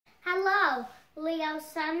Leo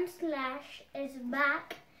Sandslash is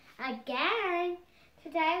back again.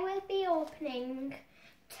 Today we'll be opening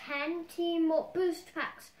 10 team up boost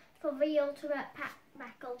packs for the ultimate pack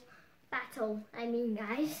battle. I mean,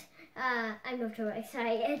 guys, I'm not too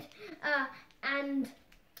excited. And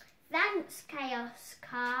thanks Chaos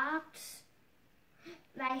cards,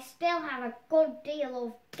 they still have a good deal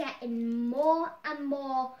of getting more and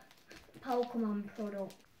more Pokemon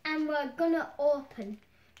products. And we're gonna open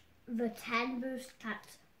the 10 boost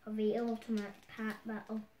packs for the ultimate pack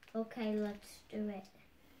battle. Okay, let's do it.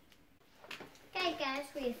 Okay guys,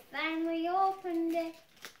 we finally opened it.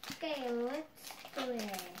 Okay, let's do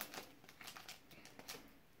it.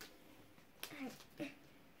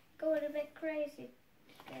 Going a bit crazy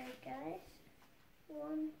today, guys.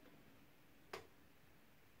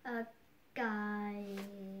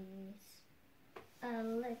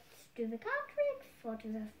 Let's do the card trick for to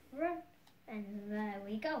the front. And there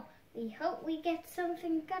we go. We hope we get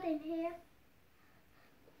something good in here.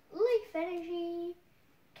 Leaf Energy,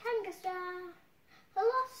 Kangastar,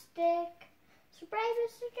 Elastic, Brave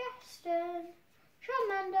Suggestion,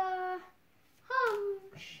 Charmander,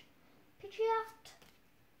 Hunch, Pidgeot,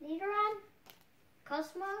 Nidoran,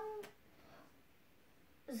 Cosmo,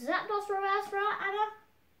 Zapdos Reverse Rara,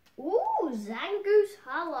 ooh, Zangoose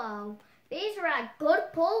Hollow. These are a good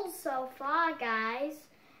pulls so far, guys.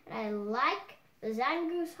 And I like the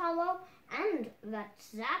Zangoose Hollow and that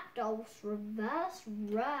Zapdos Reverse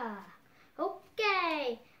Rare.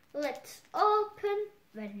 Okay, let's open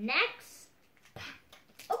the next pack.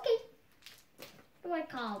 Okay, what do I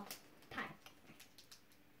call pack?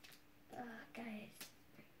 Guys.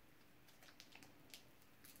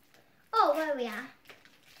 Oh, there we are.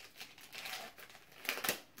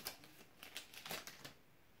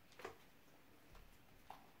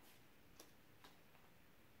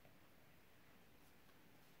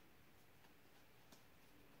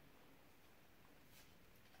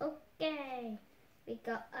 Okay, we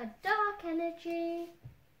got a Dark Energy,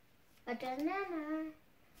 a Banana,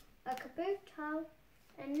 a Kabuto,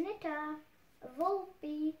 a Nita, a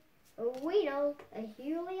Volpe, a Weedle, a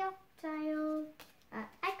Helioptile, a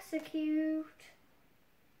Execute,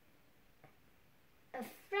 a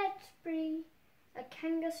Fredspray, a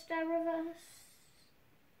Kangastar Reverse,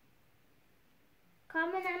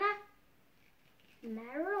 Common and a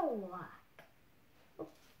Marowak.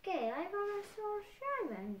 Okay, I thought I saw a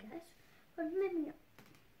Charmander, guys, but maybe not.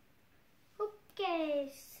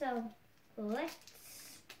 Okay, so let's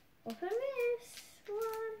open this one.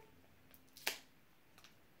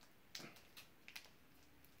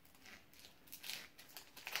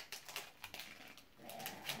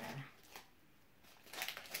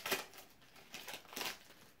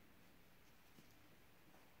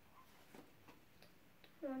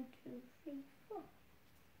 One, two, three, four.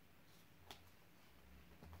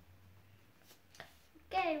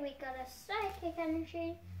 Okay, we got a Psychic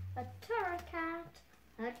Energy, a Torracat,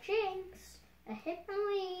 a Jinx, a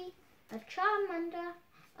Hitmonlee, a Charmander,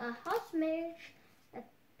 a Hosmage, a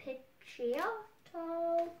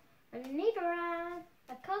Pidgeotto, a Nidoran,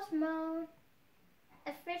 a Cosmo,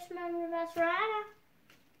 a Fishman Reverse Rara.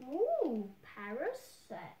 Ooh,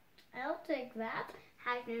 Parasect. I'll take that.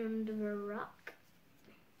 Hiding under the rock.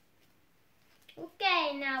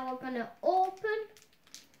 Okay, now we're gonna open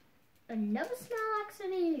another Snorlax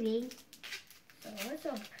and Eevee. So let's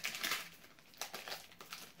open.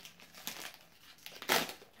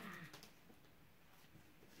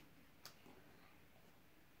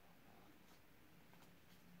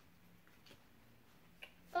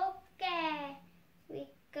 Okay, we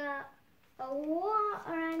got a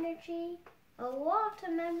Water Energy, a Water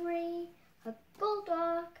Memory, a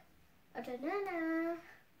Golduck, a Banana,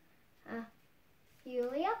 a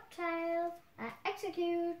Helioptile, a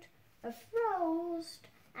Execute, a Frost,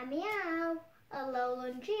 a Meow, a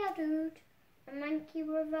Lowland Geodude, a Monkey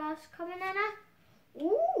Reverse Common and a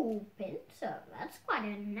ooh, Pinsir. That's quite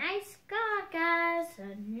a nice card, guys.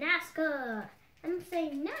 A nice card. I'm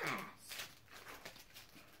saying nice.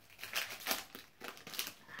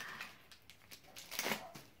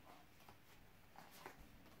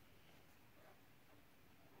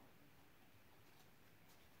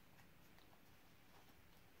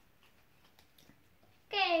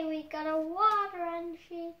 Okay, we got a Water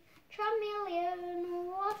Energy, Charmeleon,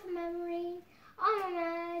 Water Memory,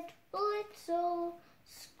 Armament, Blitzel,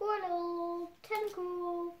 Squirtle,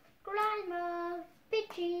 Tentacool, Grimer,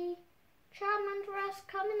 Pidgey, Charmander,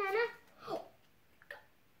 Common and a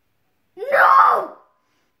no!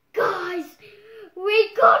 Guys,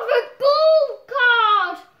 we got the gold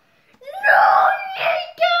card! No,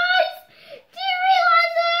 guys! Do you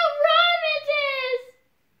realize how rare it is?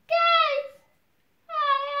 Guys!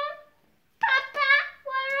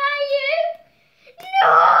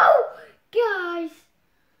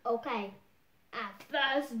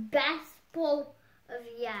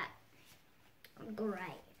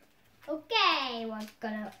 Okay, we're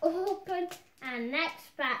gonna open our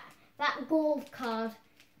next pack. That gold card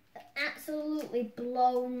absolutely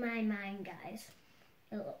blown my mind, guys.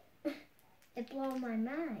 It blew my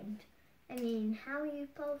mind. I mean, how are you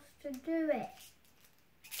supposed to do it?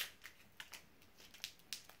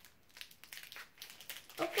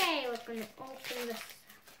 Okay, we're gonna open this.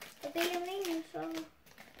 The beginning, so.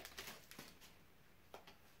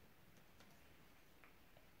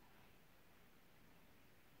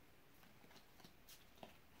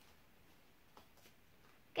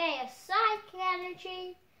 Okay, a Psychic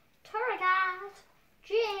Energy, Toragard,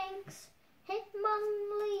 Jinx,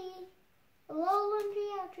 Hitmonlee, Alolan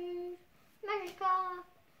Geodude, Magikarp,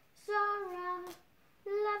 Zora,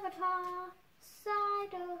 Larvitar,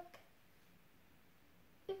 Psyduck,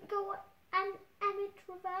 Ingo and Emmet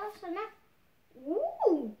Reverse, and that.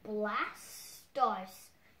 Ooh, Blastoise.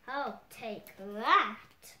 I'll take that.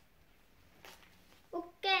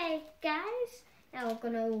 Okay, guys, now we're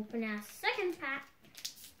going to open our second pack.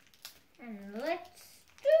 And let's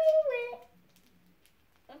do it.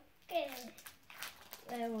 Okay,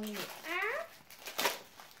 there we are.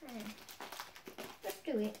 And let's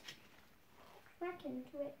do it. Crack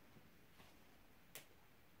into it.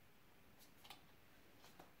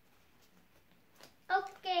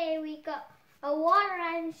 Okay, we got a Water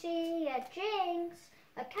Energy, a Jinx,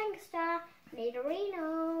 a Kangaskhan, a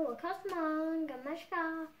Nidorino, a Cosmog, a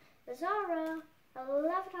Magikarp, a Zora, a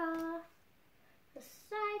Larvitar, a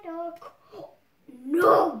Psyduck.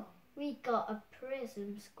 No! We got a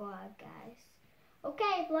Prism Squad, guys.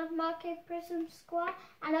 Okay, Black Market Prism Squad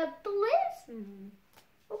and a Blizzm.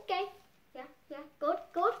 Okay, yeah, good.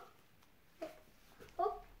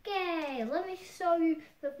 Okay, let me show you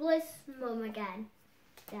the Blizzm again,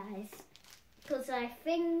 guys. Because I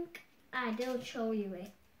think I did show you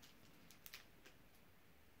it.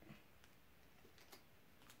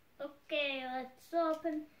 Okay, let's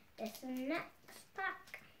open this next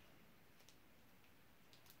pack.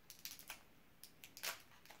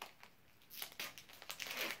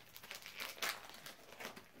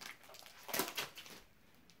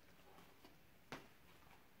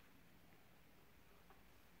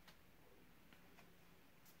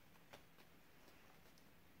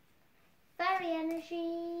 Fairy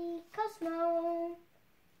Energy, Cosmo,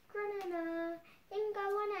 Granana, Ingo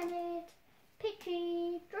and Emmet,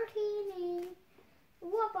 Pidgey, Dratini,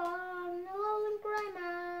 Wabon, Alolan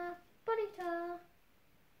Grimer, Bonita,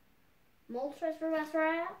 Moltres Reverse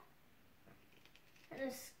Rare, and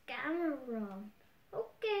a Scameron.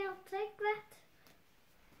 Okay, I'll take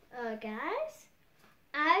that. Guys,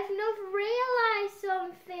 I've not realised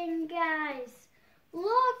something, guys.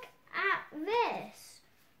 Look at this.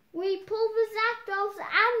 We pulled the Zapdos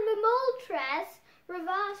and the Moltres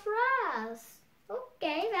Reverse Rares.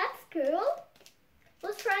 Okay, that's cool.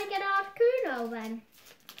 Let's try and get Articuno then.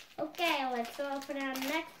 Okay, let's open our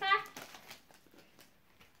next pack.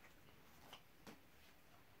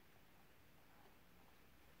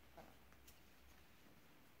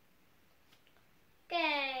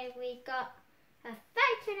 Okay, we got a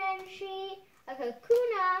Fighting Energy, a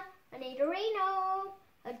Kakuna, a Nidorino,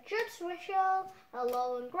 a Judswishel, a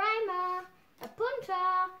Alolan Grimer, a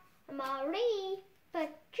Punta, a Marie, a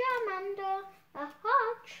Charmander, a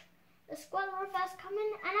Hodge, a Squirtle Reverse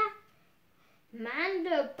Common, and a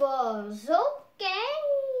Mandibuzz. Okay,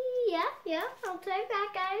 yeah, I'll take that,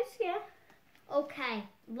 guys, yeah. Okay,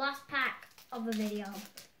 last pack of the video.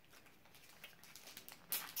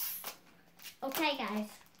 Okay, guys,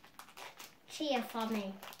 cheer for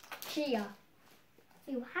me. Cheer.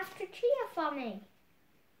 You have to cheer for me.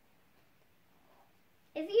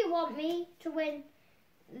 If you want me to win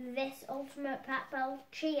this ultimate pack belt,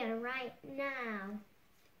 cheer right now.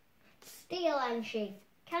 Steel Energy,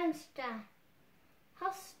 Cancer,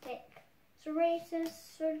 Hospic, Ceratus,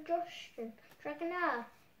 Suggestion, Dragonair,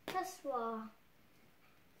 Pessoa,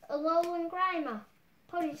 Alolan Grimer,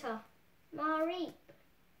 Ponyta, Mareep,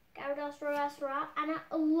 Gyarados Reverse Rare, and a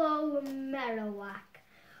Alolan Marowak.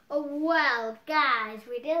 Oh well, guys,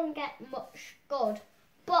 we didn't get much good,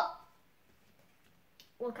 but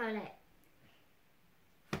look at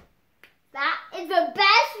it. That is the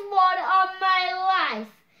best one of my life.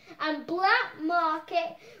 And Black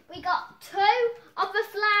Market, we got 2 of the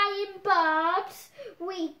flying birds.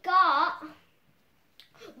 We got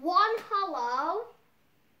 1 hollow.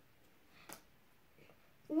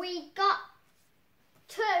 We got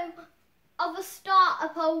 2 of the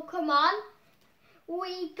starter Pokemon.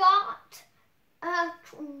 We got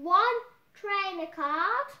 1 trainer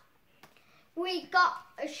card. We got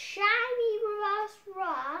a shiny reverse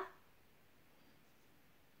rare.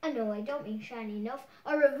 No, I don't mean shiny enough.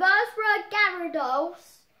 A reverse rare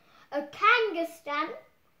Gyarados. a kangastan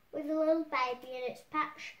with a little baby in its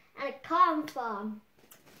patch and a corn farm.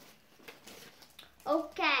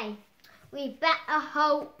 Okay, we better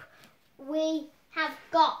hope we have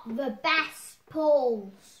got the best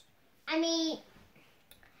pulls.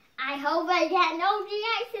 I hope I get no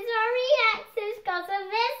GXs or EXs because of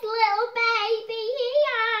this little baby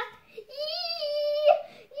here. Yee,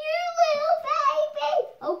 you little baby.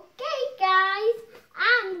 Okay, guys,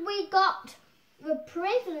 and we got the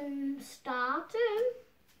prison star too.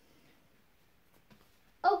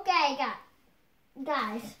 Okay,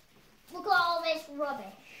 guys, look at all this rubbish.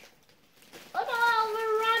 Look at all the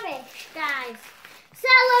rubbish, guys.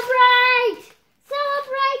 Celebrate!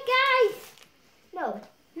 Celebrate, guys! No,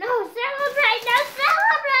 celebrate,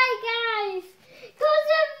 guys! Because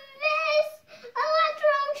of this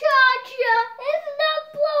electron charger, it's not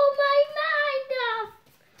blow my mind off.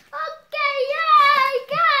 Okay, yay,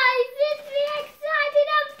 guys! It's the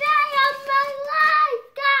exciting day of my life,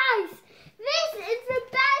 guys! This is the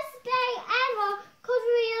best day ever because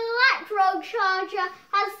the electron charger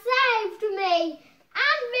has saved me.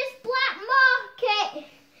 And this black market.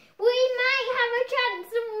 We might have a chance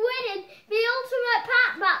of winning the ultimate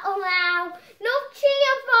pack battle now. No,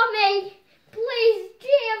 cheer for me. Please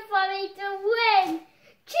cheer for me to win.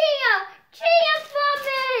 Cheer! Cheer for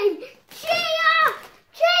me! Cheer!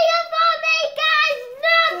 Cheer for me, guys!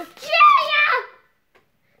 No, cheer!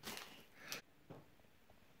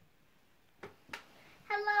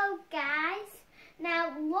 Hello, guys.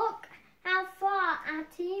 Now look how far our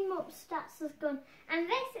team up stats has gone. And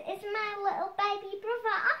this is my little baby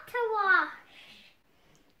brother, Otterwash.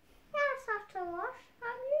 Yes, Otterwash, how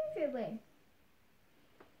are you doing?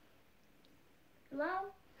 Hello?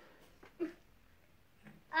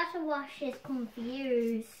 Otterwash is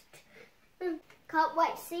confused. Can't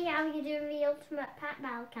wait to see how you do in the ultimate pack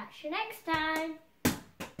battle. Catch you next time.